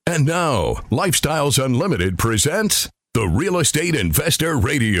And now, Lifestyles Unlimited presents the Real Estate Investor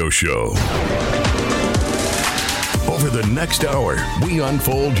Radio Show. Over the next hour, we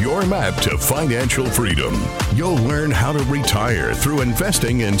unfold your map to financial freedom. You'll learn how to retire through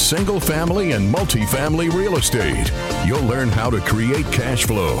investing in single-family and multifamily real estate. You'll learn how to create cash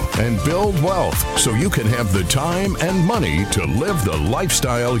flow and build wealth so you can have the time and money to live the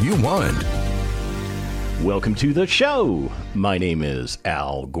lifestyle you want. Welcome to the show. My name is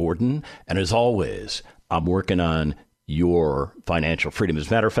Al Gordon, and as always, I'm working on your financial freedom. As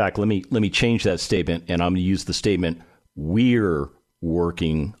a matter of fact, let me change that statement, and I'm going to use the statement, we're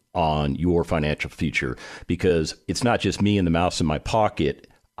working on your financial future, because it's not just me and the mouse in my pocket.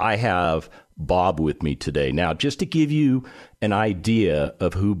 I have Bob with me today. Now, just to give you an idea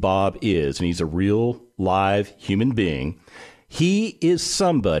of who Bob is, and he's a real live human being, he is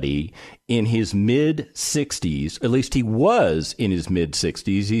somebody in his mid-60s, at least he was in his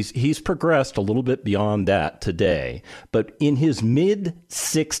mid-60s. He's progressed a little bit beyond that today. But in his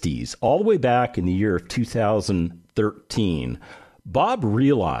mid-60s, all the way back in the year of 2013, Bob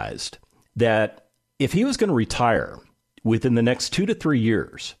realized that if he was going to retire within the next 2 to 3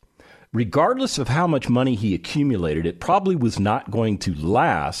 years, regardless of how much money he accumulated, it probably was not going to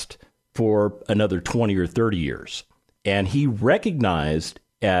last for another 20 or 30 years. And he recognized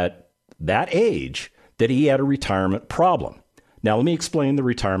at that age that he had a retirement problem. Now, let me explain the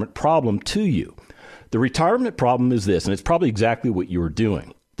retirement problem to you. The retirement problem is this, and it's probably exactly what you were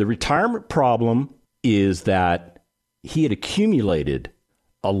doing. The retirement problem is that he had accumulated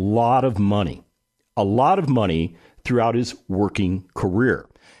a lot of money throughout his working career.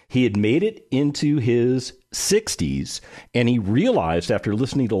 He had made it into his 60s, and he realized after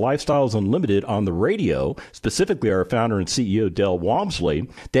listening to Lifestyles Unlimited on the radio, specifically our founder and CEO, Del Walmsley,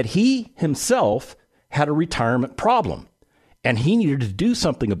 that he himself had a retirement problem. And he needed to do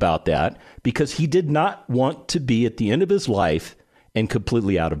something about that because he did not want to be at the end of his life and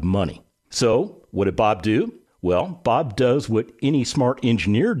completely out of money. So what did Bob do? Well, Bob does what any smart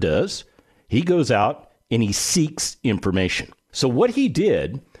engineer does. He goes out and he seeks information. So what he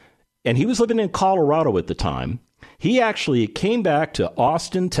did, and he was living in Colorado at the time, he actually came back to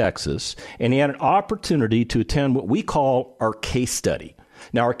Austin, Texas, and he had an opportunity to attend what we call our case study.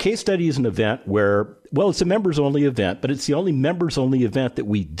 Now, our case study is an event where, well, it's a members-only event, but it's the only members-only event that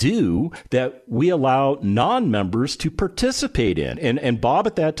we do that we allow non-members to participate in. And Bob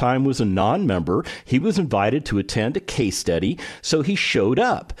at that time was a non-member. He was invited to attend a case study, so he showed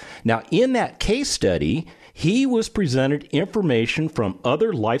up. Now, in that case study, he was presented information from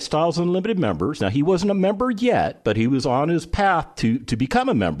other Lifestyles Unlimited members. Now, he wasn't a member yet, but he was on his path to become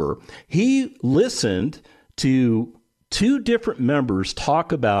a member. He listened to 2 different members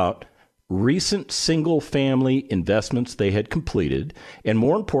talk about recent single-family investments they had completed. And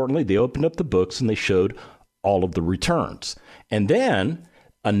more importantly, they opened up the books and they showed all of the returns. And then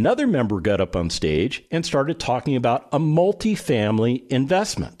another member got up on stage and started talking about a multifamily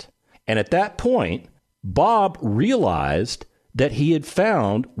investment. And at that point, Bob realized that he had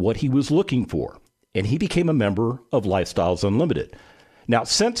found what he was looking for, and he became a member of Lifestyles Unlimited. Now,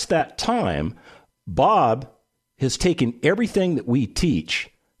 since that time, Bob has taken everything that we teach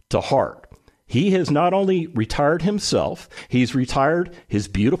to heart. He has not only retired himself, he's retired his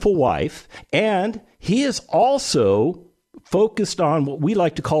beautiful wife, and he is also focused on what we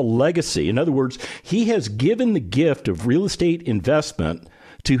like to call legacy. In other words, he has given the gift of real estate investment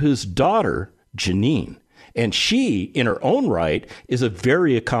to his daughter, Janine. And she, in her own right, is a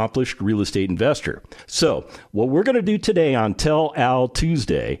very accomplished real estate investor. So what we're going to do today on Tell Al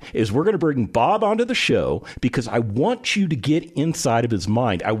Tuesday is we're going to bring Bob onto the show because I want you to get inside of his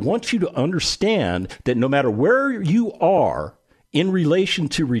mind. I want you to understand that no matter where you are in relation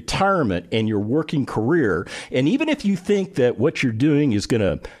to retirement and your working career, and even if you think that what you're doing is going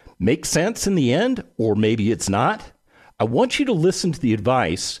to make sense in the end, or maybe it's not, I want you to listen to the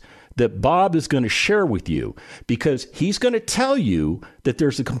advice that Bob is going to share with you, because he's going to tell you that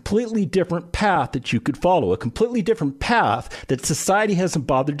there's a completely different path that you could follow, a completely different path that society hasn't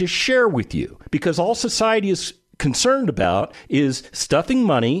bothered to share with you, because all society is concerned about is stuffing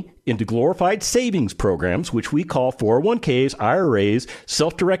money into glorified savings programs, which we call 401ks, IRAs,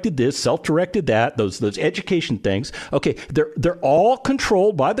 self-directed this, self-directed that, those education things. Okay, they're all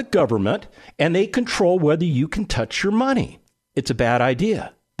controlled by the government, and they control whether you can touch your money. It's a bad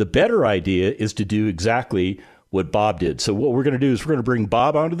idea. The better idea is to do exactly what Bob did. So what we're going to do is we're going to bring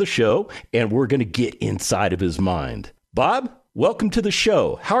Bob onto the show, and we're going to get inside of his mind. Bob, welcome to the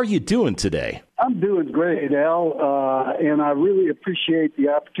show. How are you doing today? I'm doing great, Al, and I really appreciate the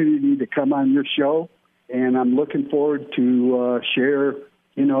opportunity to come on your show, and I'm looking forward to share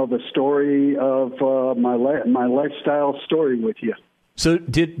the story of my lifestyle story with you. So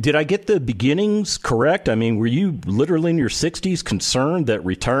did I get the beginnings correct? I mean, were you literally in your 60s concerned that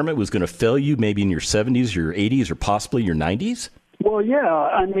retirement was going to fail you maybe in your 70s, your 80s, or possibly your 90s? Well, yeah.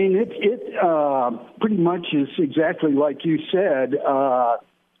 I mean, it pretty much is exactly like you said. I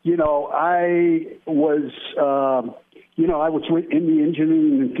was, I was in the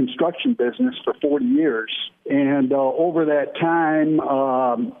engineering and construction business for 40 years. And over that time,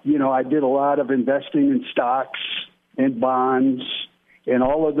 I did a lot of investing in stocks and bonds and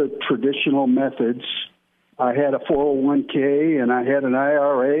all of the traditional methods. I had a 401k and I had an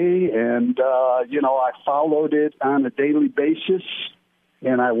IRA, and, I followed it on a daily basis,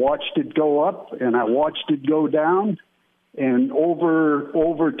 and I watched it go up and I watched it go down. And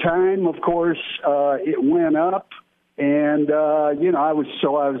over time, of course, it went up. And, I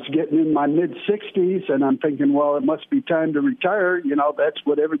was getting in my mid-60s, and I'm thinking, well, it must be time to retire. That's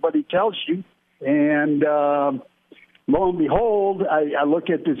what everybody tells you. And lo and behold, I look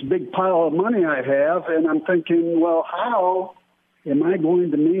at this big pile of money I have, and I'm thinking, well, how am I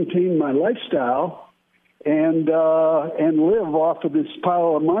going to maintain my lifestyle and live off of this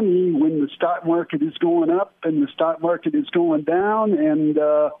pile of money when the stock market is going up and the stock market is going down, and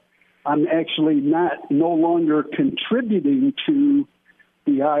I'm actually no longer contributing to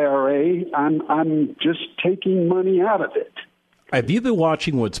the IRA. I'm just taking money out of it. Have you been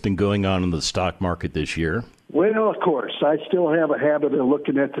watching what's been going on in the stock market this year? Well, of course. I still have a habit of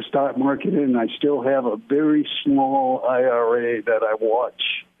looking at the stock market, and I still have a very small IRA that I watch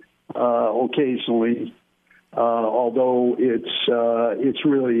occasionally, although it's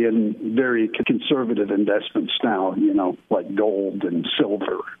really in very conservative investments now, like gold and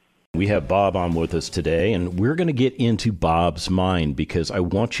silver. We have Bob on with us today, and we're going to get into Bob's mind because I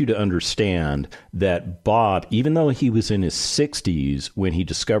want you to understand that Bob, even though he was in his 60s when he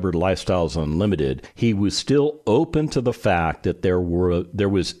discovered Lifestyles Unlimited, he was still open to the fact that there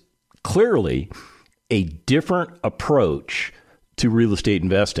was clearly a different approach to real estate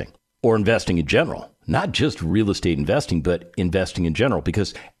investing or investing in general. Not just real estate investing, but investing in general.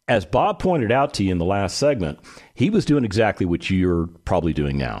 Because as Bob pointed out to you in the last segment, he was doing exactly what you're probably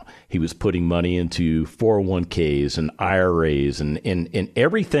doing now. He was putting money into 401ks and IRAs and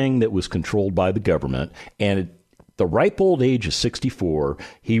everything that was controlled by the government. And at the ripe old age of 64,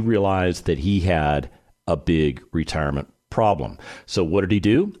 he realized that he had a big retirement problem. So what did he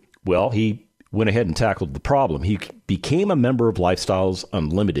do? Well, he went ahead and tackled the problem. He became a member of Lifestyles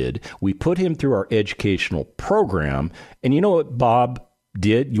Unlimited. We put him through our educational program. And you know what Bob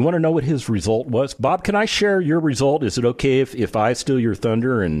did? You want to know what his result was? Bob, can I share your result? Is it okay if I steal your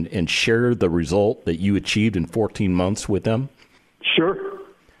thunder and share the result that you achieved in 14 months with them? Sure.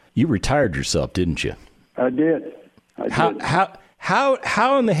 You retired yourself, didn't you? I did.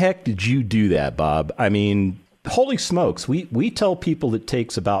 How in the heck did you do that, Bob? I mean, holy smokes, we tell people it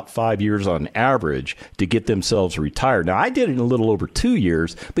takes about 5 years on average to get themselves retired. Now, I did it in a little over 2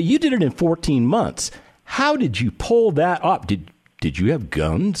 years, but you did it in 14 months. How did you pull that up? Did you have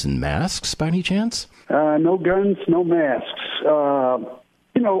guns and masks by any chance? No guns, no masks.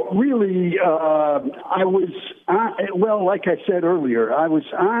 Really, I was, like I said earlier, I was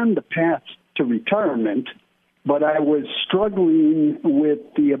on the path to retirement, but I was struggling with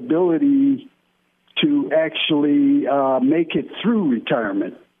the ability to actually make it through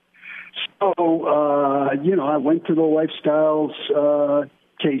retirement. So, I went to the Lifestyles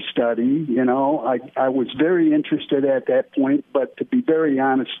case study. I was very interested at that point, but to be very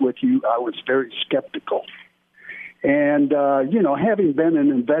honest with you, I was very skeptical. And, having been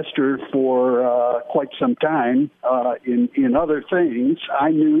an investor for quite some time in other things, I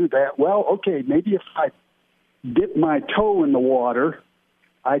knew that, maybe if I dip my toe in the water,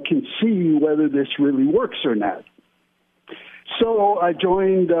 I can see whether this really works or not. So I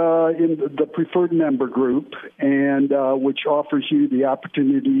joined in the preferred member group, and which offers you the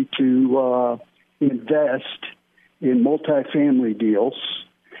opportunity to invest in multifamily deals,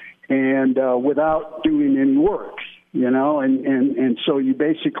 and without doing any work, and so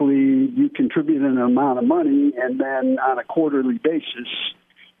you contribute an amount of money, and then on a quarterly basis,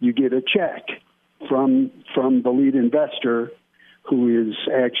 you get a check from the lead investor who is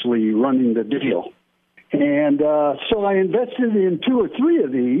actually running the deal. And so I invested in 2 or 3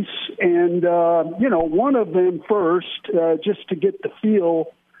 of these, and one of them first, just to get the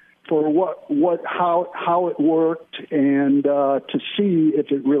feel for how it worked, and to see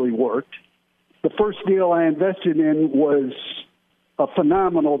if it really worked. The first deal I invested in was a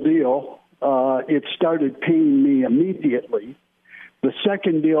phenomenal deal. It started paying me immediately. The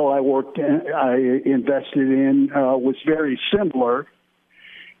second deal I invested in was very similar.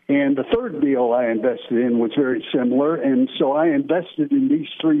 And the third deal I invested in was very similar. And so I invested in these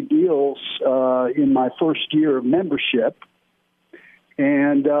 3 deals in my first year of membership.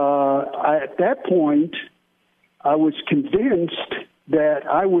 And at that point, I was convinced that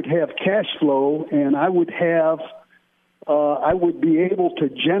I would have cash flow and I would be able to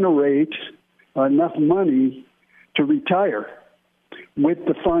generate enough money to retire with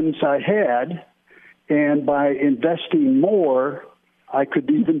the funds I had. And by investing more, I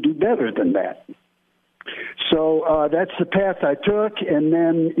could even do better than that. So that's the path I took. And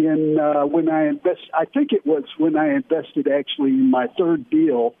then when I I think it was when I invested actually in my third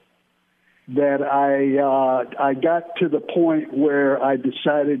deal that I got to the point where I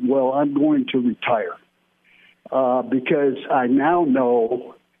decided, well, I'm going to retire because I now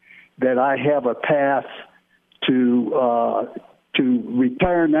know that I have a path to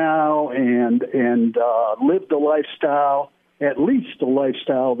retire now and live the lifestyle, at least the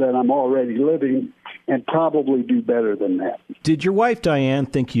lifestyle that I'm already living, and probably do better than that. Did your wife, Diane,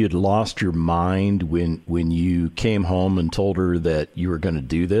 think you had lost your mind when you came home and told her that you were going to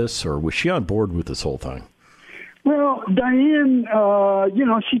do this, or was she on board with this whole thing? Well, Diane,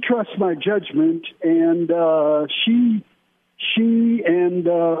 she trusts my judgment, and she and,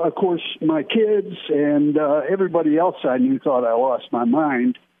 of course, my kids and everybody else I knew thought I lost my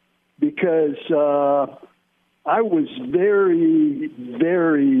mind because I was very,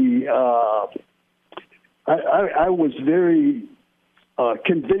 very, I was very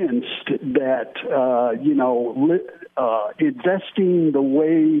convinced that, investing the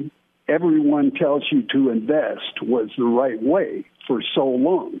way everyone tells you to invest was the right way for so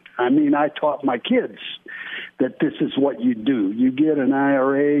long. I mean, I taught my kids that this is what you do. You get an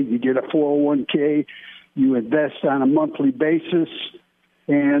IRA, you get a 401k, you invest on a monthly basis,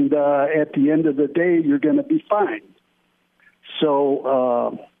 and at the end of the day, you're going to be fine.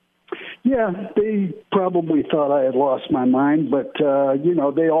 So, they probably thought I had lost my mind, but,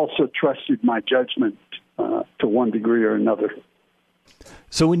 they also trusted my judgment to one degree or another.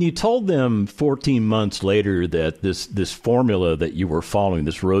 So when you told them 14 months later that this formula that you were following,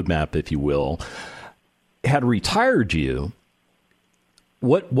 this roadmap, if you will, had retired you,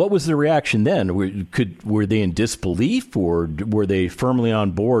 what was the reaction then? Were they in disbelief, or were they firmly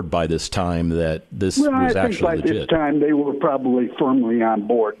on board by this time that this was actually legit? I think by this time they were probably firmly on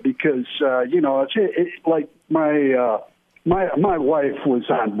board because like my wife was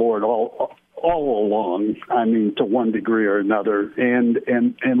on board all along. I mean, to one degree or another, and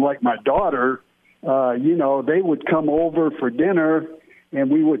like my daughter, they would come over for dinner,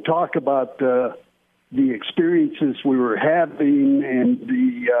 and we would talk about the experiences we were having, and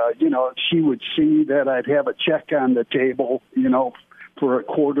she would see that I'd have a check on the table, for a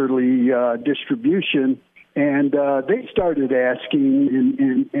quarterly distribution, and they started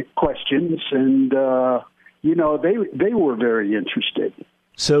asking in questions, and they were very interested.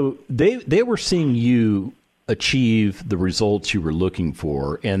 So they were seeing you achieve the results you were looking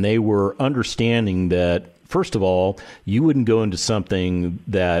for, and they were understanding that, first of all, you wouldn't go into something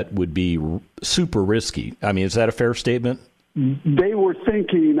that would be super risky. I mean, is that a fair statement? They were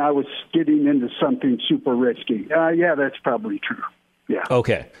thinking I was getting into something super risky. Yeah, that's probably true. Yeah.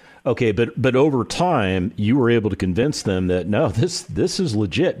 Okay, but over time, you were able to convince them that no, this is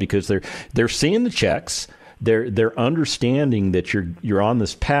legit because they're seeing the checks. They're understanding that you're on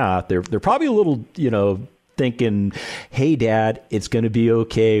this path. They're probably a little, thinking, hey, Dad, it's going to be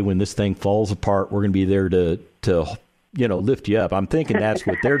okay when this thing falls apart. We're going to be there to lift you up. I'm thinking that's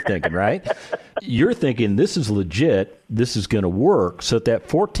what they're thinking, right? You're thinking this is legit. This is going to work. So at that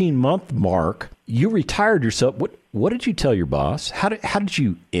 14-month mark, you retired yourself. What did you tell your boss? How did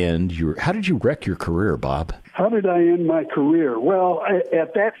you wreck your career, Bob? How did I end my career? Well,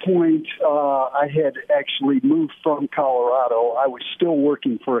 at that point, I had actually moved from Colorado. I was still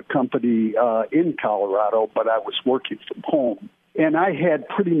working for a company in Colorado, but I was working from home. And I had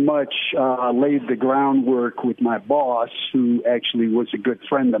pretty much laid the groundwork with my boss, who actually was a good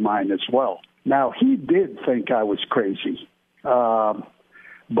friend of mine as well. Now, he did think I was crazy, but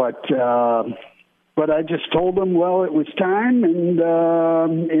I just told him, well, it was time, and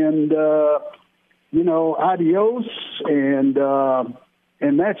adios, and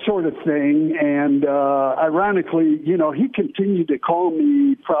that sort of thing. And ironically, he continued to call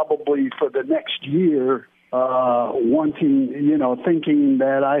me probably for the next year, thinking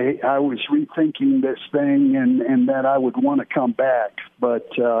that I was rethinking this thing and that I would want to come back.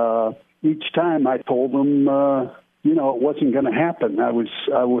 But each time I told him, it wasn't going to happen. I was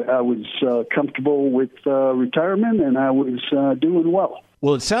comfortable with retirement, and I was doing well.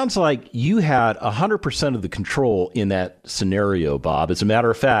 Well, it sounds like you had 100% of the control in that scenario, Bob. As a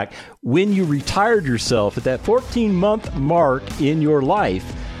matter of fact, when you retired yourself at that 14-month mark in your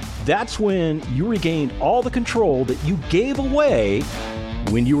life, that's when you regained all the control that you gave away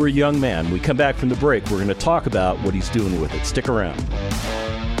when you were a young man. When we come back from the break, we're going to talk about what he's doing with it. Stick around.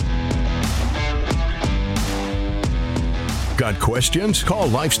 Got questions? Call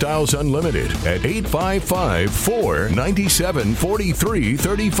Lifestyles Unlimited at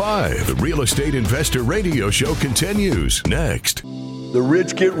 855-497-4335. The Real Estate Investor Radio Show continues next. The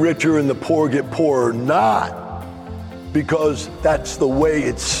rich get richer and the poor get poorer, not because that's the way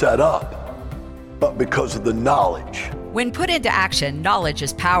it's set up, but because of the knowledge. When put into action, knowledge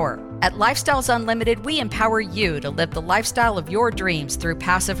is power. At Lifestyles Unlimited, we empower you to live the lifestyle of your dreams through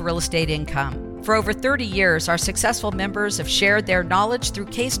passive real estate income. For over 30 years, our successful members have shared their knowledge through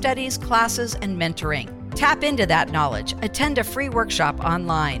case studies, classes, and mentoring. Tap into that knowledge. Attend a free workshop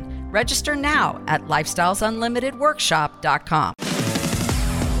online. Register now at lifestylesunlimitedworkshop.com.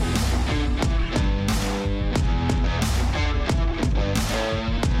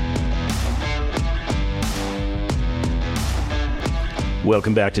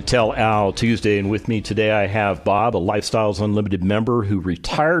 Welcome back to Tell Al Tuesday, and with me today I have Bob, a Lifestyles Unlimited member who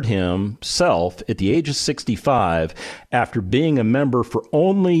retired himself at the age of 65 after being a member for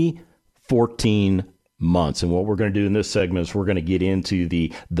only 14 months. And what we're going to do in this segment is we're going to get into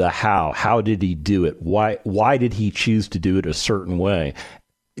the how. How did he do it? Why did he choose to do it a certain way?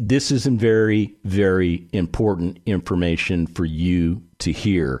 This is very, very important information for you to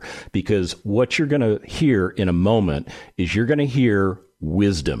hear, because what you're going to hear in a moment is you're going to hear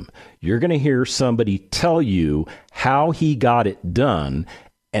wisdom. You're going to hear somebody tell you how he got it done.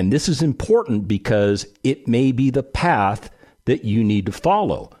 And this is important because it may be the path that you need to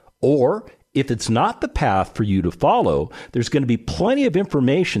follow. Or if it's not the path for you to follow, there's going to be plenty of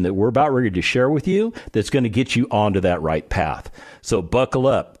information that we're about ready to share with you that's going to get you onto that right path. So buckle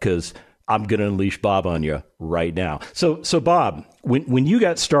up, because I'm going to unleash Bob on you right now. So Bob, when you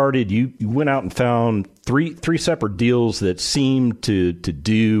got started, you went out and found three separate deals that seemed to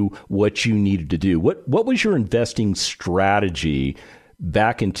do what you needed to do. What was your investing strategy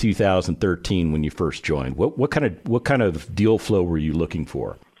back in 2013 when you first joined? What kind of deal flow were you looking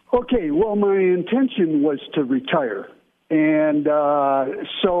for? Okay, well, my intention was to retire. And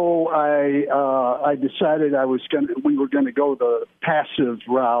so I decided we were going to go the passive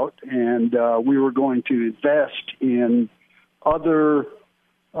route, and we were going to invest in other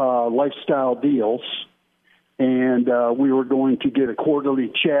lifestyle deals, and we were going to get a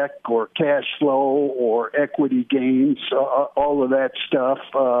quarterly check or cash flow or equity gains, all of that stuff,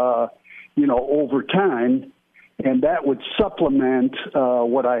 over time, and that would supplement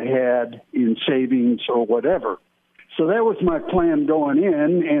what I had in savings or whatever. So that was my plan going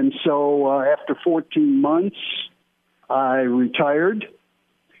in, and so after 14 months, I retired,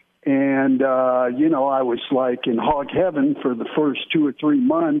 and, I was like in hog heaven for the first 2 or 3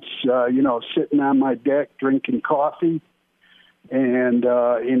 months, sitting on my deck drinking coffee and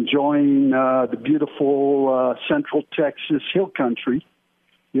enjoying the beautiful Central Texas hill country,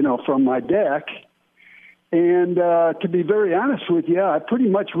 from my deck. And to be very honest with you, I pretty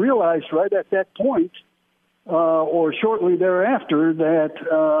much realized right at that point, or shortly thereafter, that,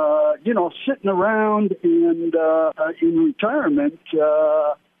 sitting around and in retirement,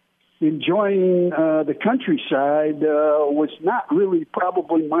 enjoying the countryside was not really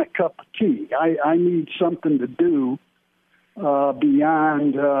probably my cup of tea. I need something to do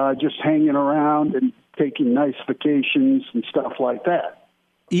beyond just hanging around and taking nice vacations and stuff like that.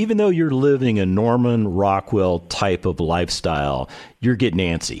 Even though you're living a Norman Rockwell type of lifestyle, you're getting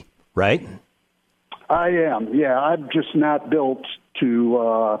antsy, right? I am, yeah. I'm just not built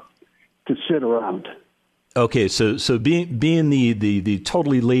to sit around. Okay, so being the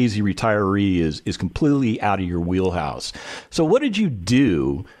totally lazy retiree is completely out of your wheelhouse. So what did you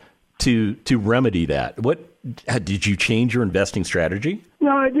do to remedy that? Did you change your investing strategy?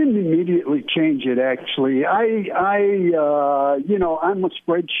 No, I didn't immediately change it. Actually, I'm a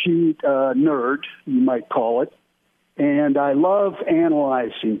spreadsheet nerd, you might call it, and I love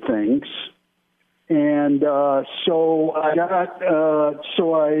analyzing things. And so I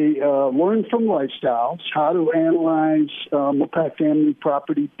learned from Lifestyles how to analyze multifamily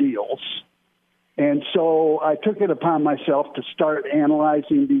property deals. And so I took it upon myself to start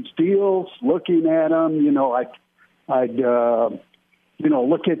analyzing these deals, looking at them. I'd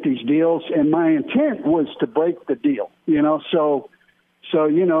look at these deals, and my intent was to break the deal. So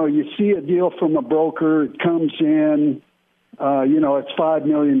you see a deal from a broker, it comes in. It's $5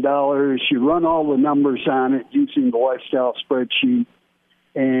 million. You run all the numbers on it using the Lifestyle spreadsheet,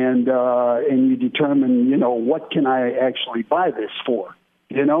 and you determine, what can I actually buy this for?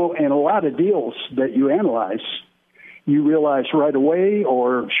 And a lot of deals that you analyze, you realize right away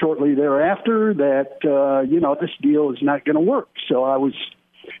or shortly thereafter that, this deal is not going to work. So I was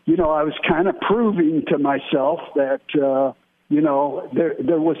kind of proving to myself that,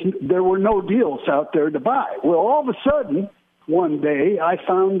 there were no deals out there to buy. Well, all of a sudden, one day, I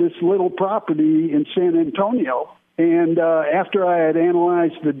found this little property in San Antonio. And after I had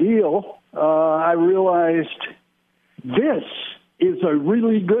analyzed the deal, I realized this is a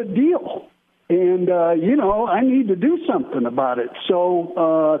really good deal. And, I need to do something about it.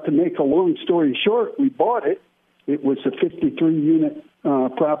 So to make a long story short, we bought it. It was a 53-unit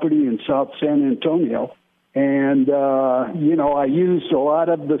property in South San Antonio. And, I used a lot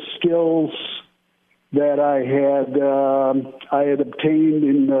of the skills that I had obtained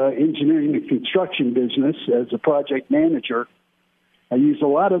in the engineering and construction business as a project manager. I used a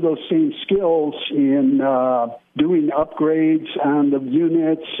lot of those same skills in doing upgrades on the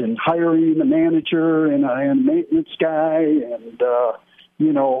units and hiring a manager and a maintenance guy and,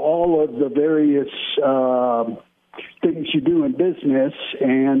 all of the various things you do in business.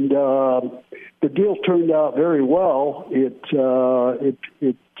 And the deal turned out very well.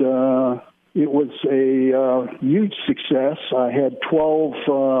 It was a huge success. I had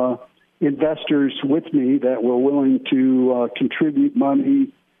 12 investors with me that were willing to contribute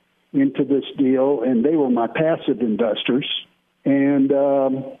money into this deal, and they were my passive investors. And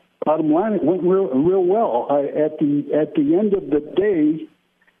bottom line, it went real well. At the end of the day,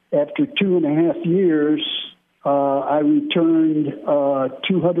 after 2.5 years, I returned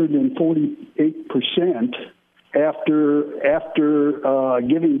 248% after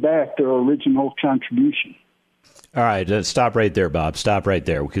giving back their original contribution. All right, stop right there, Bob. Stop right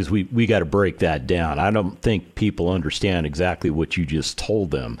there, because we got to break that down. I don't think people understand exactly what you just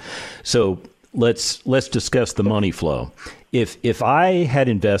told them. So let's discuss the money flow. If I had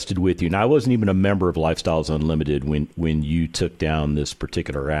invested with you, and I wasn't even a member of Lifestyles Unlimited when you took down this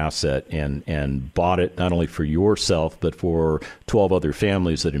particular asset and bought it not only for yourself but for 12 other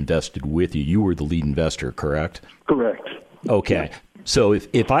families that invested with you, you were the lead investor, correct? Correct. Okay. Yeah. So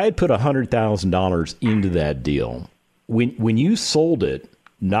if I had put $100,000 into that deal, when you sold it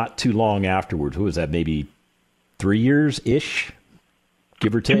not too long afterwards, what was that, maybe 3 years-ish,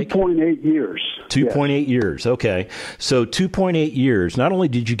 give or take? 2.8 years. 2.8 years. Okay. So 2.8 years, not only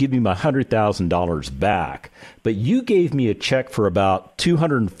did you give me my $100,000 back, but you gave me a check for about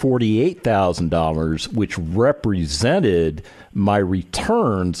 $248,000, which represented my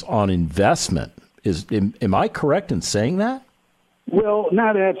returns on investment. Am I correct in saying that? Well,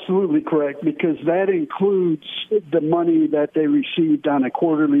 not absolutely correct, because that includes the money that they received on a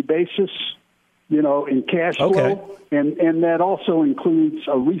quarterly basis, in cash flow. Okay. And that also includes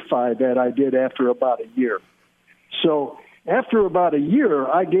a refi that I did after about a year. So after about a year,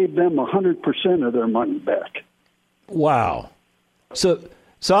 I gave them 100% of their money back. Wow. So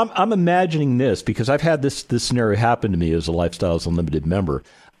I'm imagining this, because I've had this scenario happen to me as a Lifestyles Unlimited member.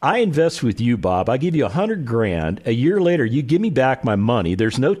 I invest with you, Bob. I give you $100,000. A year later, you give me back my money.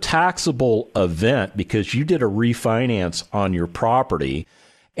 There's no taxable event because you did a refinance on your property.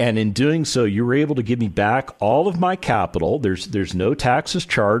 And in doing so, you were able to give me back all of my capital. There's no taxes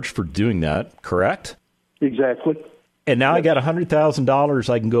charged for doing that, correct? Exactly. And now I got $100,000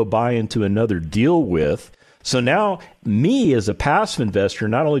 I can go buy into another deal with. So now me as a passive investor,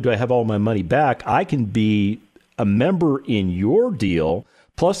 not only do I have all my money back, I can be a member in your deal.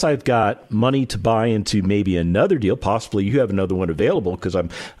 Plus, I've got money to buy into maybe another deal. Possibly you have another one available, because I'm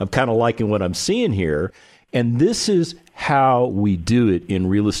kind of liking what I'm seeing here. And this is how we do it in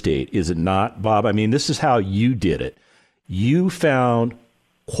real estate, is it not, Bob? I mean, this is how you did it. You found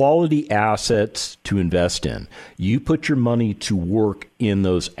quality assets to invest in. You put your money to work in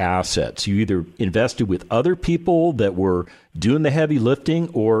those assets. You either invested with other people that were doing the heavy lifting,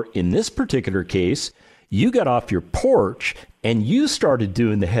 or in this particular case, you got off your porch and you started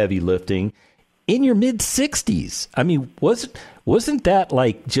doing the heavy lifting in your mid-60s. I mean, wasn't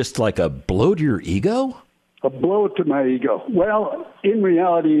that just like a blow to your ego? A blow to my ego. Well, in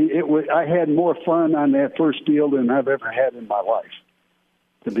reality, I had more fun on that first deal than I've ever had in my life,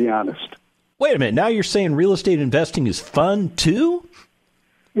 to be honest. Wait a minute. Now you're saying real estate investing is fun too?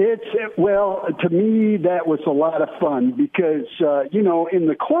 Well, to me, that was a lot of fun because, in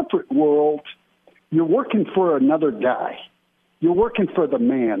the corporate world, you're working for another guy. You're working for the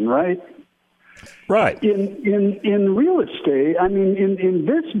man, right? Right. In real estate, I mean, in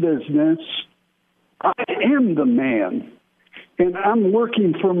this business, I am the man. And I'm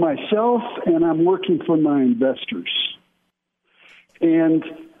working for myself and I'm working for my investors. And,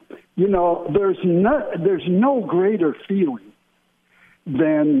 you know, there's no greater feeling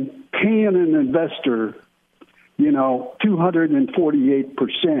than paying an investor, you know,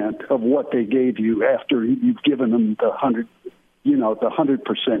 248% of what they gave you after you've given them the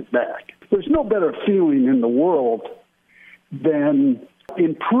 100% back. There's no better feeling in the world than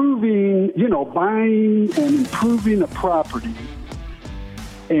improving, you know, buying and improving a property,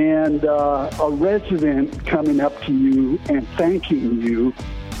 and a resident coming up to you and thanking you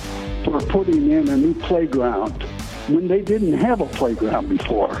for putting in a new playground when they didn't have a playground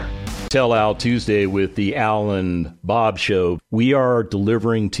before. Tell Al Tuesday with the Al and Bob Show. We are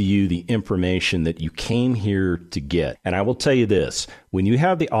delivering to you the information that you came here to get. And I will tell you this, when you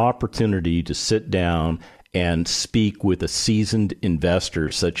have the opportunity to sit down and speak with a seasoned investor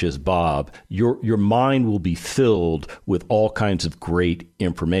such as Bob, your mind will be filled with all kinds of great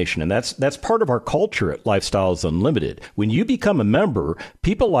information. And that's part of our culture at Lifestyles Unlimited. When you become a member,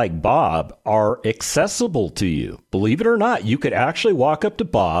 people like Bob are accessible to you. Believe it or not, you could actually walk up to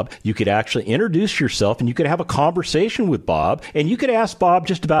Bob, you could actually introduce yourself, and you could have a conversation with Bob, and you could ask Bob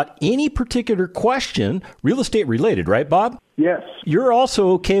just about any particular question, real estate related, right, Bob? Yes. You're also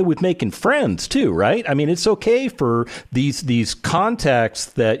okay with making friends too, right? I mean, it's okay for these contacts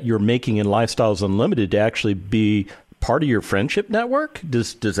that you're making in Lifestyles Unlimited to actually be part of your friendship network.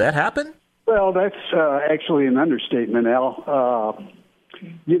 Does that happen? Well, that's actually an understatement, Al.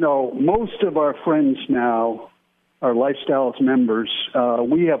 You know, most of our friends now are Lifestyles members.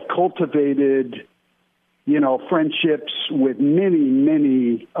 We have cultivated, you know, friendships with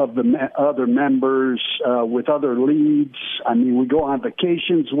many of the other members, with other leads. I mean, we go on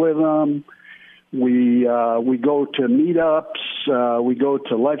vacations with them. We go to meetups. We go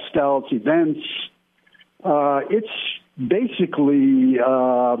to Lifestyles events. It's basically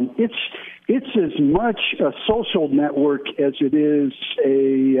it's as much a social network as it is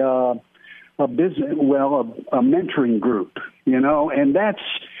a business, a mentoring group, you know, and that's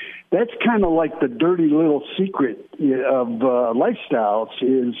kind of like the dirty little secret of Lifestyles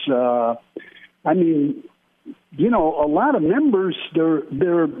is, I mean, you know, a lot of members, their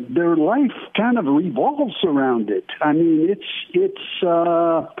life kind of revolves around it. I mean,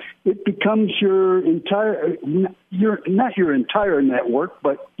 it becomes your entire, not your entire network,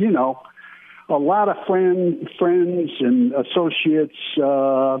 but, you know, a lot of friends and associates,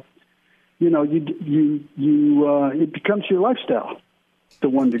 you know, it becomes your lifestyle to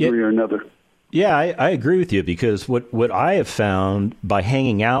one degree or another. Yeah, I agree with you, because what I have found by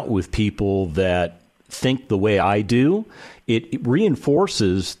hanging out with people that think the way I do, it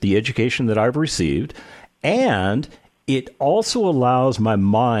reinforces the education that I've received, and it also allows my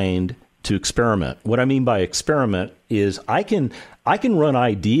mind to experiment. What I mean by experiment is I can run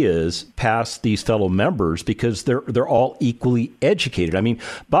ideas past these fellow members because they're all equally educated. I mean,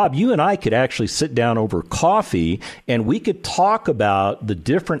 Bob, you and I could actually sit down over coffee and we could talk about the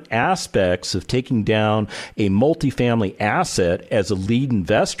different aspects of taking down a multifamily asset as a lead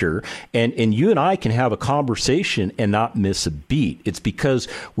investor, and you and I can have a conversation and not miss a beat. It's because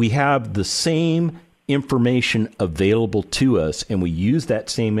we have the same information available to us, and we use that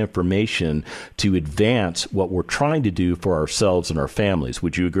same information to advance what we're trying to do for ourselves and our families.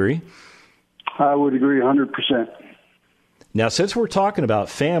 Would you agree? I would agree 100%. Now, since we're talking about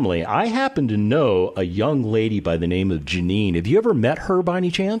family, I happen to know a young lady by the name of Janine. Have you ever met her by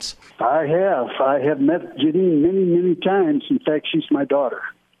any chance? I have. I have met Janine many times. In fact, she's my daughter.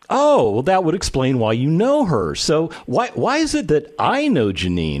 Oh, well, that would explain why you know her. So why is it that I know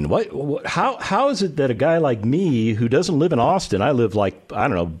Janine? How is it that a guy like me who doesn't live in Austin, I live like, I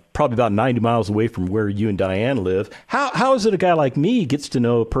don't know, probably about 90 miles away from where you and Diane live. How is it a guy like me gets to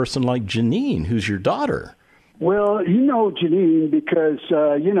know a person like Janine, who's your daughter? Well, you know Janine because,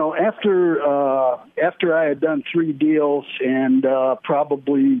 after I had done 3 deals and after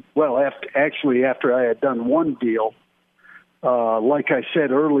I had done 1 deal, like I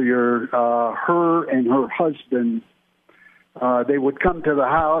said earlier, her and her husband, they would come to the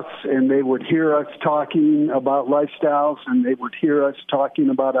house and they would hear us talking about Lifestyles, and they would hear us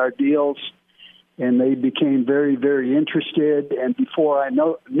talking about our deals, and they became very, very interested. And before I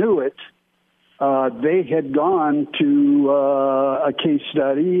knew it, they had gone to a case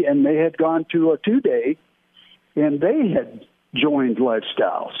study, and they had gone to a 2-day, and they had joined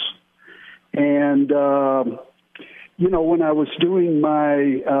Lifestyles. And when I was doing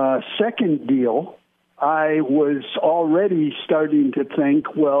my second deal, I was already starting to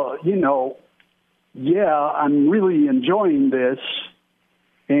think, well, I'm really enjoying this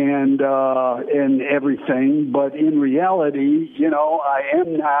and everything, but in reality, I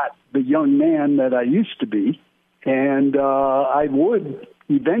am not the young man that I used to be. And I would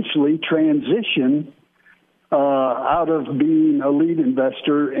eventually transition out of being a lead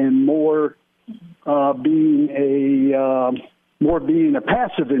investor and more being a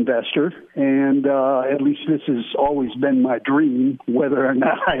passive investor. And at least this has always been my dream, whether or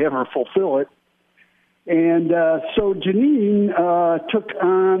not I ever fulfill it. And so Janine took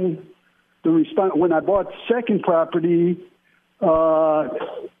on the response. When I bought the second property,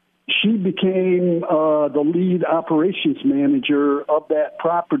 she became the lead operations manager of that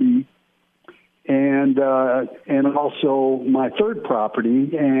property, and also my third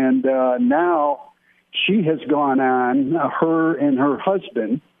property. And now she has gone on, her and her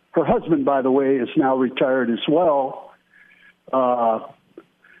husband. Her husband, by the way, is now retired as well,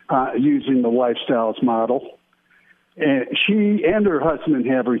 using the Lifestyles model. And she and her husband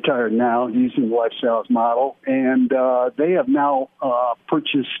have retired now using the Lifestyles model, and they have now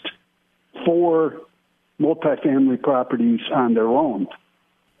purchased 4 multifamily properties on their own.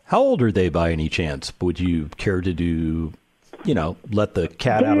 How old are they by any chance? Would you care to do, let the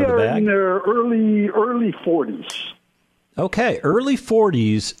cat out of the bag? They are in their early 40s. Okay, early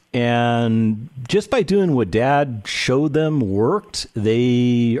 40s, and just by doing what Dad showed them worked,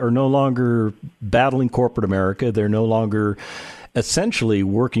 they are no longer battling corporate America. They're no longer essentially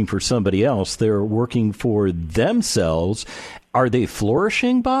working for somebody else. They're working for themselves. Are they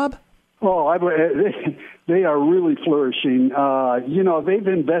flourishing, Bob? Oh, they are really flourishing. They've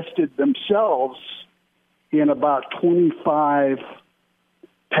invested themselves in about 25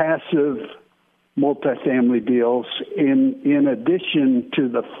 passive multifamily deals in addition to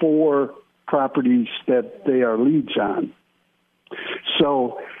the 4 properties that they are leads on.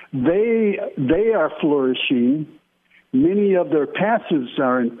 So they are flourishing. Many of their passives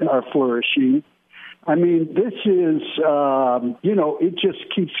are flourishing. I mean, this is, it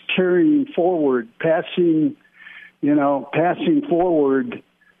just keeps carrying forward, passing forward.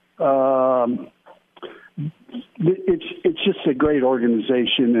 It's just a great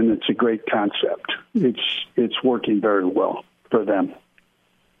organization, and it's a great concept. It's working very well for them.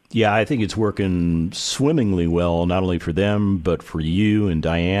 Yeah, I think it's working swimmingly well, not only for them, but for you and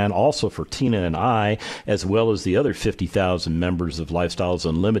Diane, also for Tina and I, as well as the other 50,000 members of Lifestyles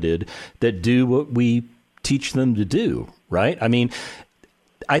Unlimited that do what we teach them to do, right? I mean,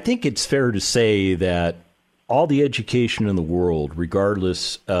 I think it's fair to say that all the education in the world,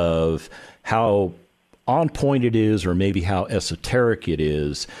 regardless of how on point it is or maybe how esoteric it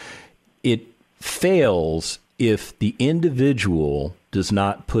is, it fails if the individual does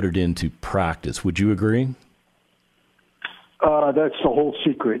not put it into practice. Would you agree? That's the whole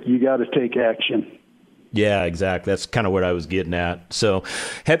secret. You got to take action. Yeah, exactly. That's kind of what I was getting at. So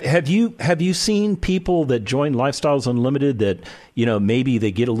have you seen people that join Lifestyles Unlimited that, maybe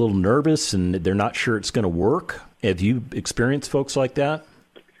they get a little nervous and they're not sure it's going to work? Have you experienced folks like that?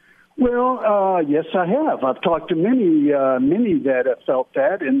 Well, yes, I have. I've talked to many that have felt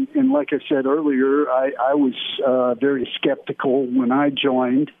that. And like I said earlier, I was very skeptical when I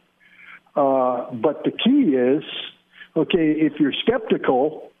joined. But the key is, okay, if you're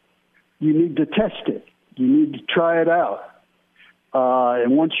skeptical, you need to test it. You need to try it out.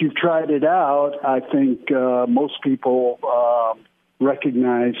 And once you've tried it out, I think most people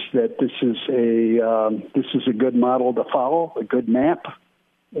recognize that this is a good model to follow, a good map.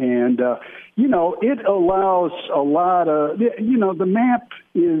 And, it allows a lot of, the map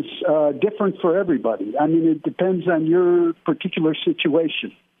is different for everybody. I mean, it depends on your particular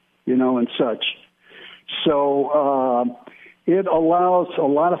situation, and such. So it allows a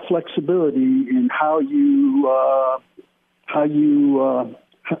lot of flexibility in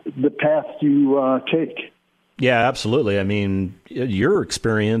the path you take. Yeah, absolutely. I mean, your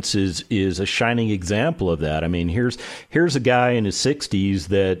experience is a shining example of that. I mean, here's a guy in his 60s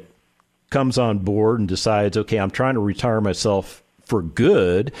that comes on board and decides, okay, I'm trying to retire myself for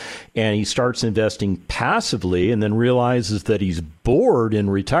good, and he starts investing passively and then realizes that he's bored in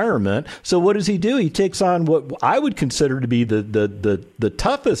retirement. So what does he do? He takes on what I would consider to be the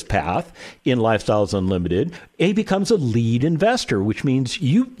toughest path in Lifestyles Unlimited. He becomes a lead investor, which means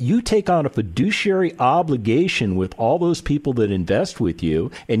you take on a fiduciary obligation with all those people that invest with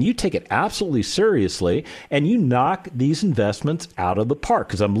you, and you take it absolutely seriously, and you knock these investments out of the park.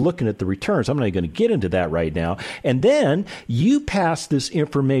 Because I'm looking at the returns. I'm not going to get into that right now. And then you pass this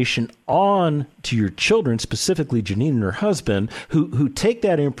information on to your children, specifically Janine and her husband, who take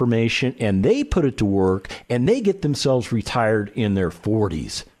that information and they put it to work, and they get themselves retired in their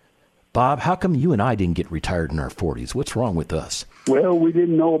 40s. Bob, how come you and I didn't get retired in our 40s? What's wrong with us? Well, we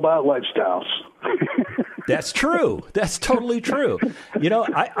didn't know about Lifestyles. That's true. That's totally true. You know,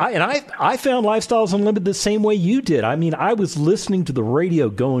 I found Lifestyles Unlimited the same way you did. I mean, I was listening to the radio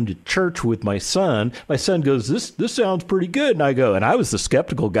going to church with my son. My son goes, this sounds pretty good. And I go, and I was the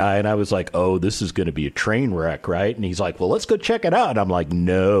skeptical guy, and I was like, oh, this is going to be a train wreck, right? And he's like, well, let's go check it out. And I'm like,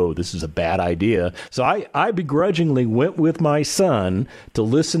 no, this is a bad idea. So I begrudgingly went with my son to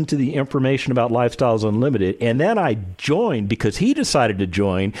listen to the information about Lifestyles Unlimited. And then I joined because he decided to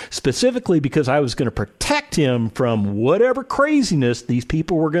join, specifically because I was going to protect him from whatever craziness these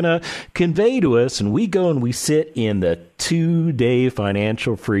people were going to convey to us. And we go and we sit in the 2-day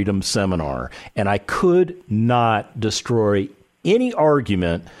financial freedom seminar. And I could not destroy any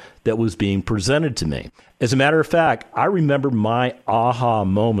argument that was being presented to me. As a matter of fact, I remember my aha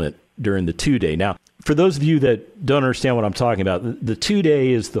moment during the 2-day. Now, for those of you that don't understand what I'm talking about, the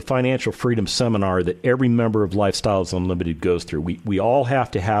 2-day is the financial freedom seminar that every member of Lifestyles Unlimited goes through. We all have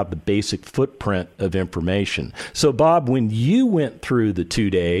to have the basic footprint of information. So, Bob, when you went through the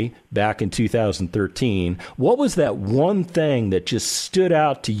 2-day back in 2013, what was that one thing that just stood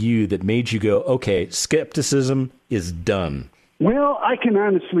out to you that made you go, okay, skepticism is done? Well, I can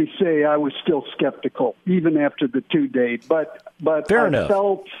honestly say I was still skeptical even after the 2-day, but Fair enough.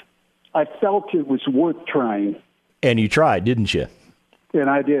 I felt it was worth trying. And you tried, didn't you? And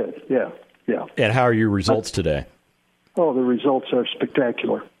I did, yeah. And how are your results today? Oh, the results are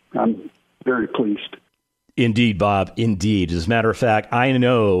spectacular. I'm very pleased. Indeed, Bob, indeed. As a matter of fact, I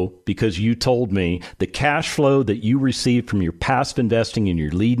know because you told me the cash flow that you received from your passive investing and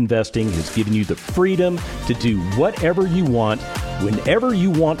your lead investing has given you the freedom to do whatever you want, whenever you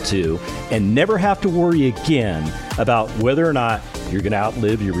want to, and never have to worry again about whether or not you're going to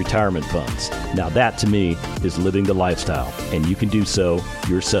outlive your retirement funds. Now that, to me, is living the lifestyle, and you can do so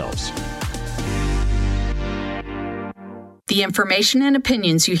yourselves. The information and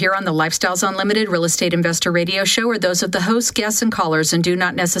opinions you hear on the Lifestyles Unlimited Real Estate Investor Radio Show are those of the hosts, guests, and callers and do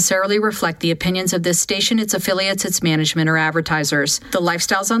not necessarily reflect the opinions of this station, its affiliates, its management, or advertisers. The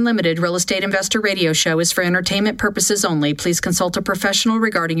Lifestyles Unlimited Real Estate Investor Radio Show is for entertainment purposes only. Please consult a professional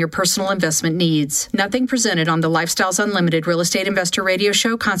regarding your personal investment needs. Nothing presented on the Lifestyles Unlimited Real Estate Investor Radio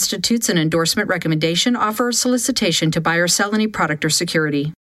Show constitutes an endorsement, recommendation, offer, or solicitation to buy or sell any product or security.